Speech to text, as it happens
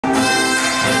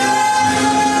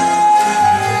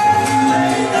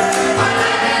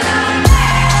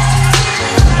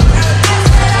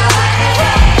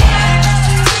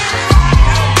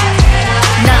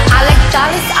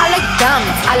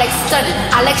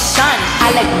I like shine. I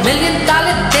like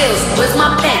 $1,000,000 deals. Where's my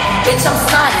pen? Bitch, I'm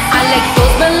son. I like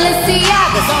those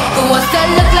Balenciagas, the ones that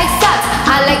look like socks.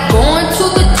 I like going to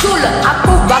the Tula. I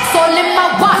put rocks all in my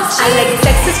watch. I like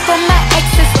texts from my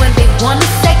exes when they want a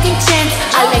second chance.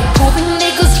 I like proving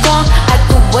niggas wrong. I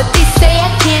do what they say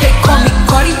I can't. They call me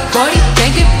Cardi, Brody,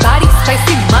 banging body,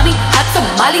 spicy mommy, hot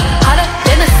tamale, hotter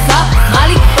than a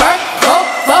Somali.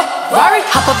 Ferrari,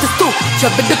 hop up the stoop,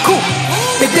 jump in the coupe,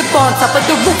 big dip on top of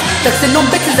the roof, flexing on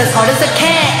bitches as hard as I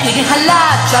can, eating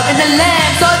halal, driving a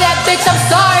lamb. So that bitch, I'm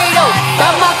sorry though.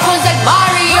 Got my coins like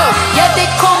Mario. Yeah, they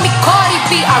call me Cardi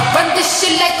B. I run this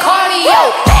shit like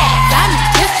cardio. I'm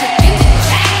district in the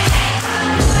chain.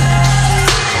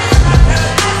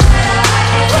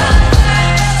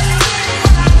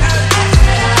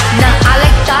 Now I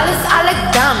like dollars, I like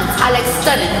diamonds, I like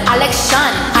stunning, I like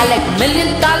shining, I like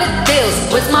 $1,000,000 deals.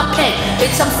 Where's my pen?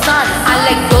 Bitch, I'm signing. I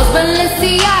like those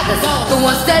Balenciagas, the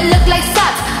ones that look like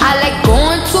socks. I like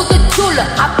going to the Tula.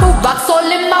 I put rocks all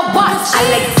in my watch. I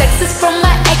like texts from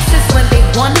my exes when they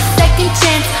want a second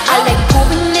chance. I like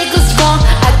proving niggas wrong.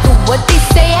 I do what they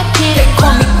say I can't. They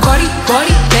call me Cardi,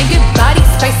 Brody, banging body,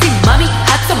 spicy mommy,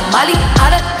 hot tamale,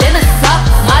 hotter than a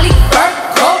Somali.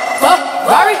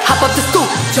 Ferrari, hop up the stoop,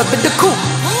 jump in the coupe,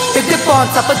 big dip on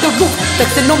top of the roof,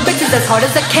 flexing on bitches as hard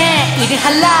as I can, eating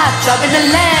halal, driving a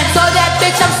lamb. So that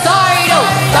bitch, I'm sorry though.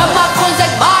 Got my